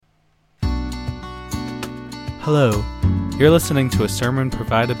Hello, you're listening to a sermon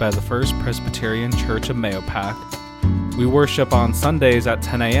provided by the First Presbyterian Church of Mahopac. We worship on Sundays at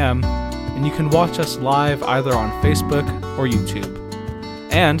 10 a.m., and you can watch us live either on Facebook or YouTube.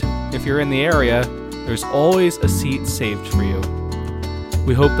 And if you're in the area, there's always a seat saved for you.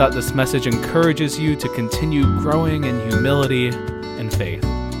 We hope that this message encourages you to continue growing in humility and faith.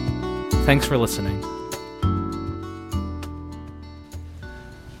 Thanks for listening.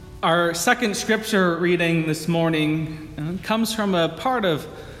 Our second scripture reading this morning comes from a part of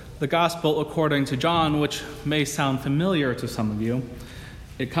the Gospel according to John, which may sound familiar to some of you.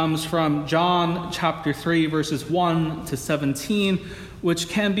 It comes from John chapter 3, verses 1 to 17, which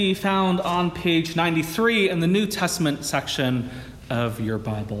can be found on page 93 in the New Testament section of your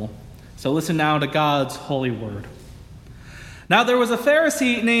Bible. So listen now to God's holy word. Now there was a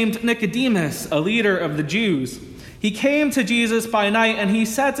Pharisee named Nicodemus, a leader of the Jews. He came to Jesus by night, and he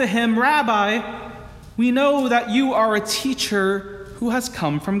said to him, "Rabbi, we know that you are a teacher who has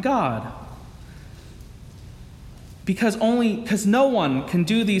come from God. Because no one can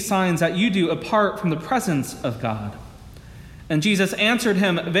do these signs that you do apart from the presence of God." And Jesus answered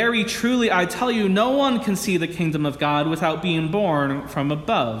him, "Very truly I tell you, no one can see the kingdom of God without being born from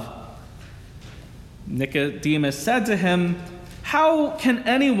above." Nicodemus said to him, "How can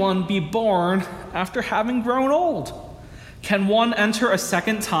anyone be born after having grown old? Can one enter a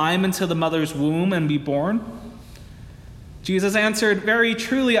second time into the mother's womb and be born?" Jesus answered, "Very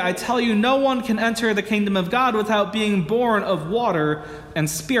truly I tell you, no one can enter the kingdom of God without being born of water and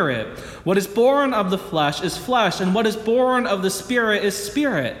spirit. What is born of the flesh is flesh, and what is born of the spirit is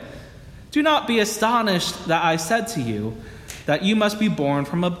spirit. Do not be astonished that I said to you that you must be born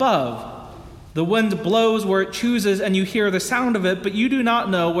from above. The wind blows where it chooses, and you hear the sound of it, but you do not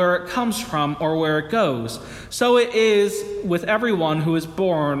know where it comes from or where it goes. So it is with everyone who is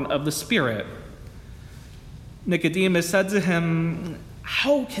born of the Spirit." Nicodemus said to him,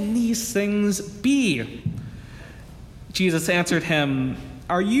 "How can these things be?" Jesus answered him,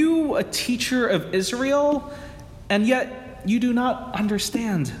 "Are you a teacher of Israel, and yet you do not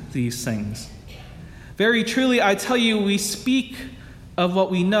understand these things? Very truly I tell you, we speak of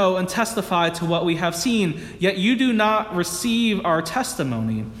what we know and testify to what we have seen, yet you do not receive our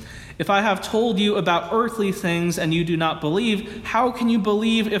testimony. If I have told you about earthly things and you do not believe, how can you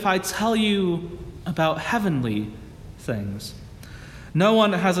believe if I tell you about heavenly things? No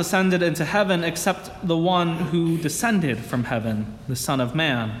one has ascended into heaven except the one who descended from heaven, the Son of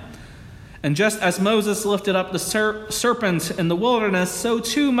Man. And just as Moses lifted up the serpent in the wilderness, so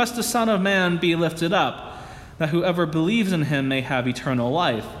too must the Son of Man be lifted up, that whoever believes in him may have eternal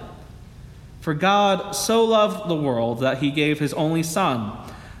life. For God so loved the world that he gave his only Son,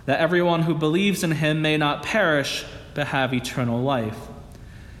 that everyone who believes in him may not perish, but have eternal life.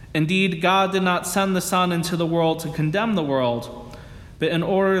 Indeed, God did not send the Son into the world to condemn the world, but in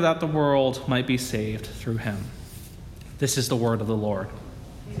order that the world might be saved through him." This is the word of the Lord.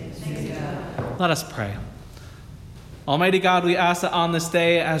 Let us pray. Almighty God, we ask that on this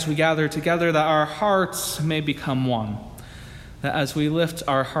day, as we gather together, that our hearts may become one. That as we lift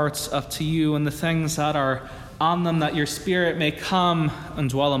our hearts up to you and the things that are on them, that your Spirit may come and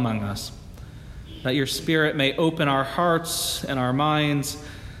dwell among us. That your Spirit may open our hearts and our minds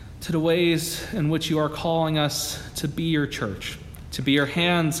to the ways in which you are calling us to be your church, to be your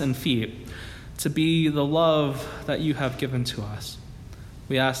hands and feet, to be the love that you have given to us.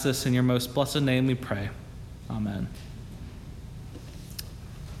 We ask this in your most blessed name we pray. Amen.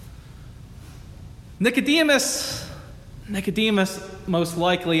 Nicodemus most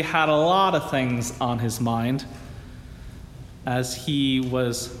likely had a lot of things on his mind as he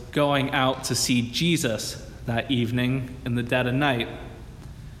was going out to see Jesus that evening in the dead of night.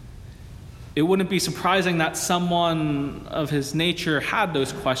 It wouldn't be surprising that someone of his nature had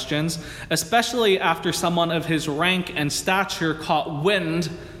those questions, especially after someone of his rank and stature caught wind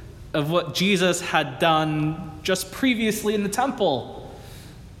of what Jesus had done just previously in the temple,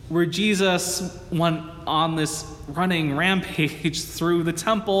 where Jesus went on this running rampage through the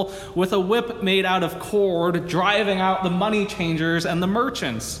temple with a whip made out of cord, driving out the money changers and the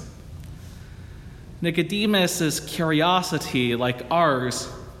merchants. Nicodemus's curiosity, like ours,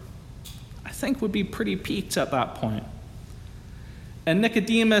 I think would be pretty piqued at that point. And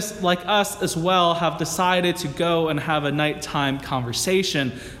Nicodemus, like us as well, have decided to go and have a nighttime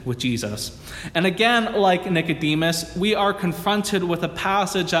conversation with Jesus. And again, like Nicodemus, we are confronted with a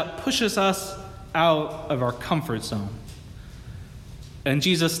passage that pushes us out of our comfort zone. And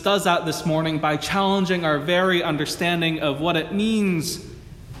Jesus does that this morning by challenging our very understanding of what it means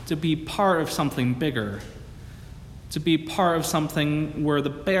to be part of something bigger, to be part of something where the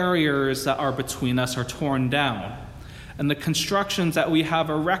barriers that are between us are torn down, and the constructions that we have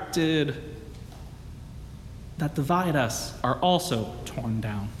erected that divide us are also torn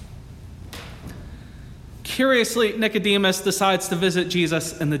down. Curiously, Nicodemus decides to visit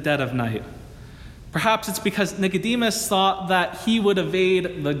Jesus in the dead of night. Perhaps it's because Nicodemus thought that he would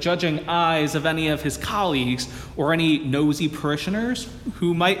evade the judging eyes of any of his colleagues or any nosy parishioners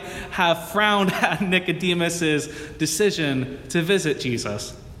who might have frowned at Nicodemus's decision to visit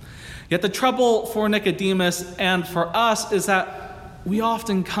Jesus. Yet the trouble for Nicodemus and for us is that we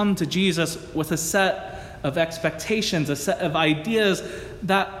often come to Jesus with a set of expectations, a set of ideas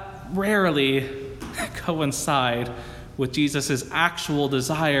that rarely coincide with Jesus' actual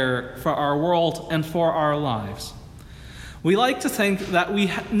desire for our world and for our lives. We like to think that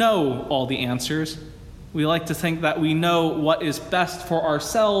we know all the answers. We like to think that we know what is best for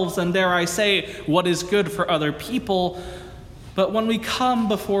ourselves and, dare I say, what is good for other people. But when we come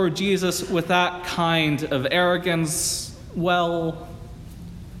before Jesus with that kind of arrogance, well,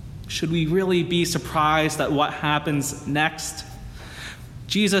 should we really be surprised at what happens next?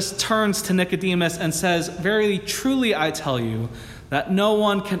 Jesus turns to Nicodemus and says, "Very truly I tell you that no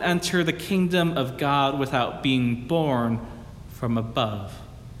one can enter the kingdom of God without being born from above."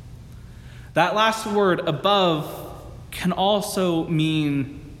 That last word, above, can also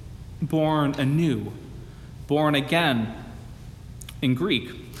mean born anew, born again in Greek,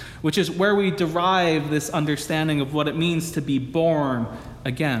 which is where we derive this understanding of what it means to be born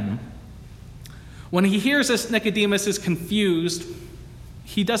again. When he hears this, Nicodemus is confused.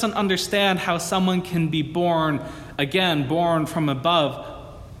 He doesn't understand how someone can be born again, born from above.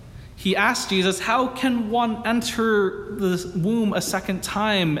 He asks Jesus, how can one enter the womb a second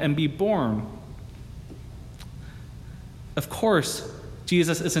time and be born? Of course,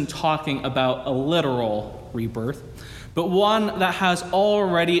 Jesus isn't talking about a literal rebirth, but one that has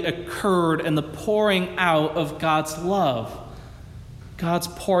already occurred in the pouring out of God's love. God's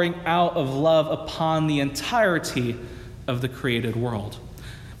pouring out of love upon the entirety of the created world.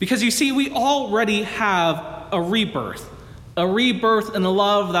 Because you see, we already have a rebirth in the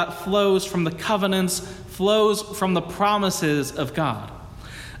love that flows from the covenants, flows from the promises of God.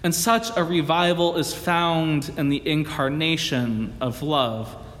 And such a revival is found in the incarnation of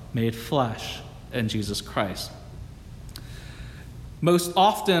love made flesh in Jesus Christ. Most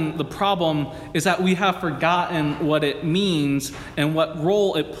often, the problem is that we have forgotten what it means and what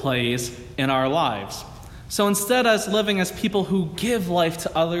role it plays in our lives. So instead of living as people who give life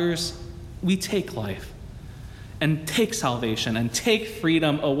to others, we take life and take salvation and take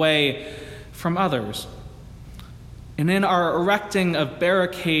freedom away from others. And in our erecting of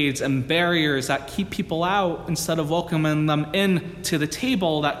barricades and barriers that keep people out instead of welcoming them in to the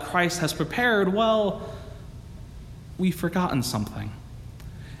table that Christ has prepared, well, we've forgotten something.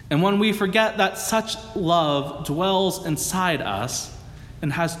 And when we forget that such love dwells inside us,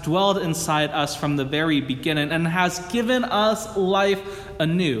 and has dwelled inside us from the very beginning, and has given us life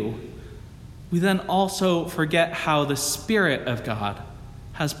anew, we then also forget how the Spirit of God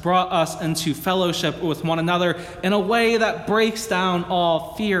has brought us into fellowship with one another in a way that breaks down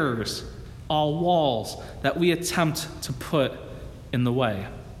all fears, all walls that we attempt to put in the way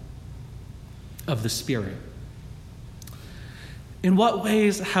of the Spirit. In what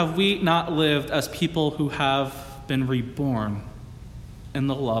ways have we not lived as people who have been reborn in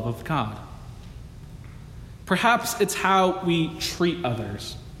the love of God? Perhaps it's how we treat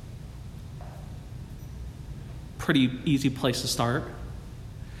others. Pretty easy place to start.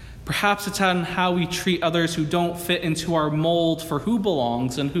 Perhaps it's on how we treat others who don't fit into our mold for who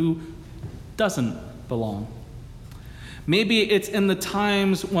belongs and who doesn't belong. Maybe it's in the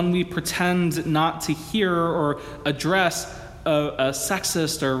times when we pretend not to hear or address a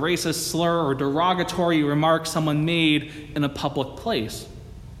sexist or racist slur or derogatory remark someone made in a public place.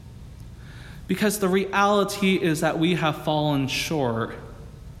 Because the reality is that we have fallen short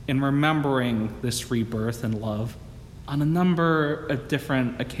in remembering this rebirth and love on a number of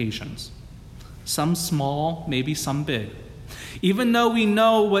different occasions. Some small, maybe some big. Even though we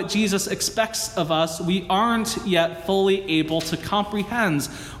know what Jesus expects of us, we aren't yet fully able to comprehend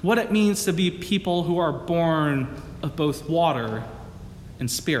what it means to be people who are born of both water and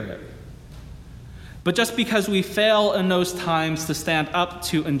spirit. But just because we fail in those times to stand up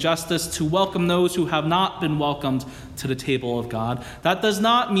to injustice, to welcome those who have not been welcomed to the table of God, that does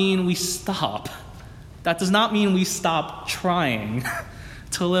not mean we stop. That does not mean we stop trying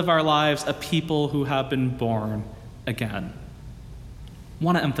to live our lives a people who have been born again. I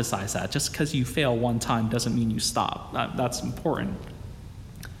want to emphasize that. Just because you fail one time doesn't mean you stop. That's important.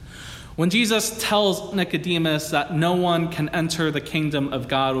 When Jesus tells Nicodemus that no one can enter the kingdom of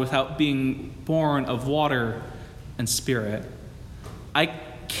God without being born of water and spirit, I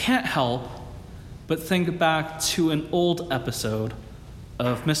can't help but think back to an old episode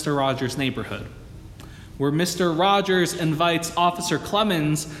of Mr. Rogers' Neighborhood, where Mr. Rogers invites Officer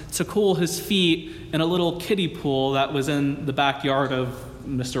Clemens to cool his feet in a little kiddie pool that was in the backyard of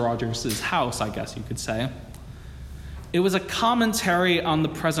Mr. Rogers' house, I guess you could say. It was a commentary on the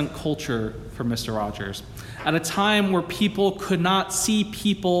present culture for Mr. Rogers, at a time where people could not see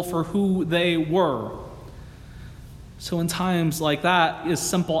people for who they were. So in times like that, a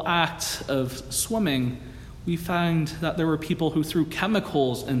simple act of swimming, we find that there were people who threw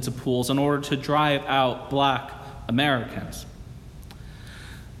chemicals into pools in order to drive out black Americans.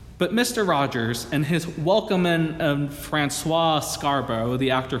 But Mr. Rogers and his welcoming of Francois Scarborough, the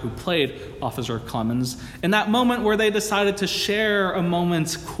actor who played Officer Clemens, in that moment where they decided to share a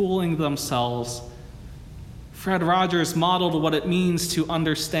moment cooling themselves, Fred Rogers modeled what it means to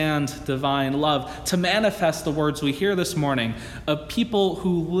understand divine love, to manifest the words we hear this morning of people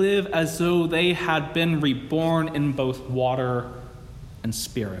who live as though they had been reborn in both water and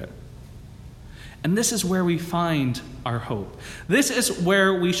spirit. And this is where we find our hope. This is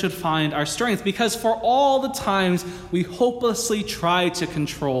where we should find our strength, because for all the times we hopelessly try to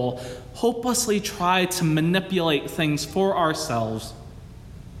control, hopelessly try to manipulate things for ourselves,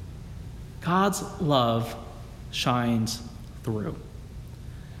 God's love shines through.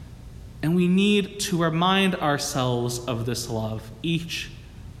 And we need to remind ourselves of this love each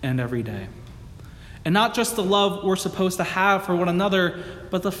and every day. And not just the love we're supposed to have for one another,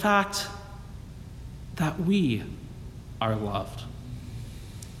 but the fact that we are loved.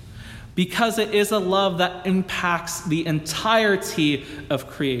 Because it is a love that impacts the entirety of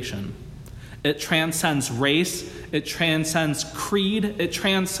creation. It transcends race, it transcends creed, it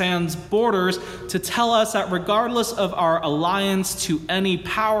transcends borders to tell us that regardless of our alliance to any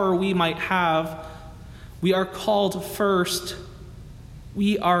power we might have, we are called first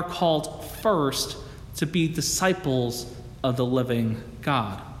to be disciples of the living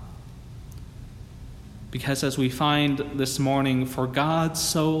God. Because as we find this morning, for God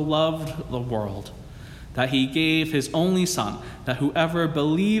so loved the world that he gave his only Son, that whoever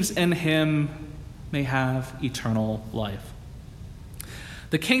believes in him may have eternal life.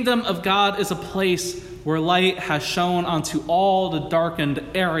 The kingdom of God is a place where light has shone onto all the darkened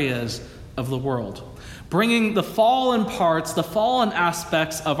areas of the world, bringing the fallen parts, the fallen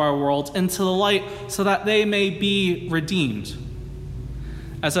aspects of our world into the light so that they may be redeemed.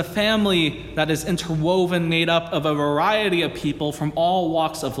 As a family that is interwoven, made up of a variety of people from all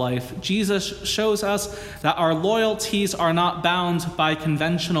walks of life, Jesus shows us that our loyalties are not bound by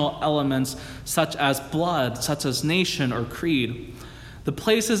conventional elements such as blood, such as nation or creed. The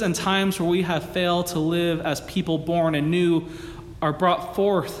places and times where we have failed to live as people born anew are brought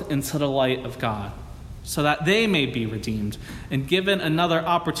forth into the light of God, so that they may be redeemed and given another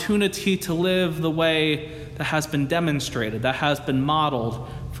opportunity to live the way that has been demonstrated, that has been modeled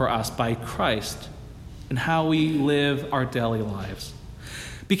for us by Christ and how we live our daily lives.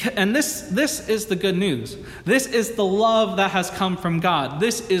 And this is the good news. This is the love that has come from God.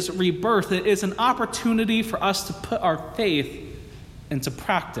 This is rebirth. It is an opportunity for us to put our faith into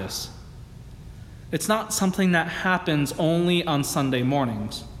practice. It's not something that happens only on Sunday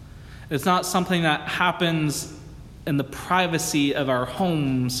mornings. It's not something that happens in the privacy of our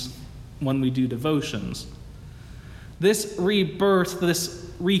homes when we do devotions. This rebirth,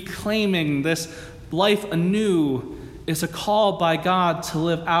 this reclaiming, this life anew is a call by God to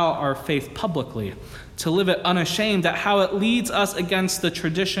live out our faith publicly, to live it unashamed at how it leads us against the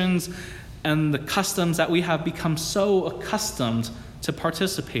traditions and the customs that we have become so accustomed to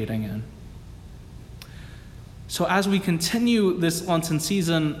participating in. So as we continue this Lenten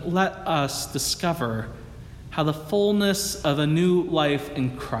season, let us discover how the fullness of a new life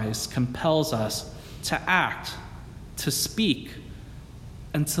in Christ compels us to act, to speak,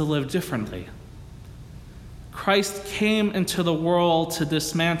 and to live differently. Christ came into the world to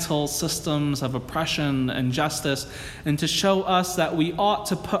dismantle systems of oppression and justice and to show us that we ought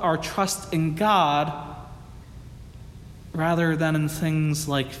to put our trust in God rather than in things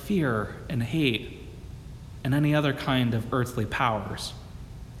like fear and hate and any other kind of earthly powers.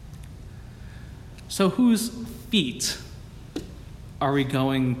 So whose feet are we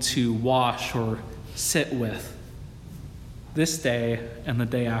going to wash or sit with this day and the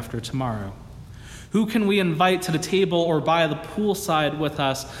day after tomorrow? Who can we invite to the table or by the poolside with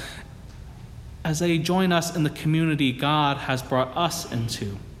us as they join us in the community God has brought us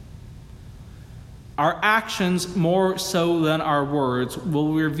into? Our actions, more so than our words,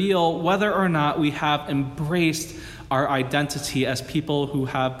 will reveal whether or not we have embraced our identity as people who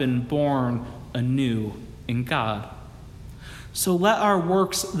have been born anew in God. So let our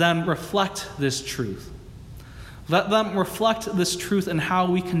works then reflect this truth. Let them reflect this truth in how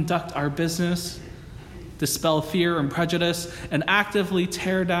we conduct our business, dispel fear and prejudice, and actively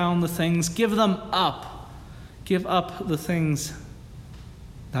tear down the things, give them up. Give up the things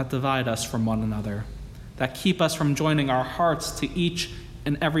that divide us from one another, that keep us from joining our hearts to each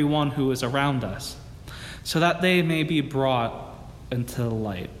and every one who is around us, so that they may be brought into the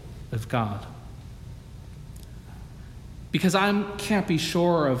light of God. Because I can't be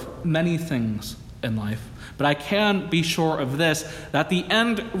sure of many things in life, but I can be sure of this, that the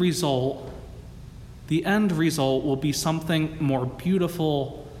end result will be something more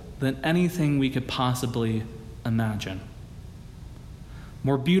beautiful than anything we could possibly imagine.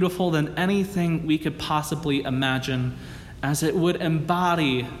 More beautiful than anything we could possibly imagine, as it would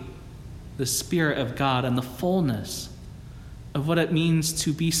embody the Spirit of God and the fullness of what it means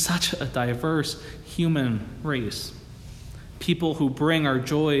to be such a diverse human race. People who bring our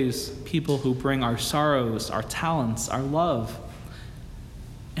joys, people who bring our sorrows, our talents, our love,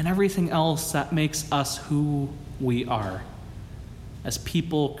 and everything else that makes us who we are, as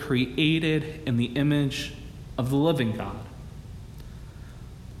people created in the image of the living God.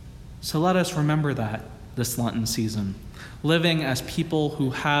 So let us remember that this Lenten season, living as people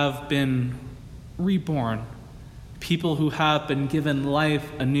who have been reborn, people who have been given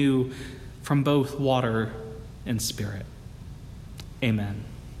life anew from both water and spirit. Amen.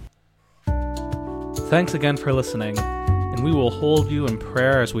 Thanks again for listening, and we will hold you in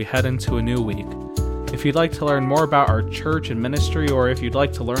prayer as we head into a new week. If you'd like to learn more about our church and ministry, or if you'd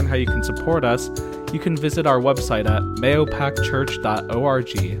like to learn how you can support us, you can visit our website at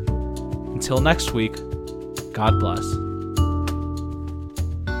mayopackchurch.org. Until next week, God bless.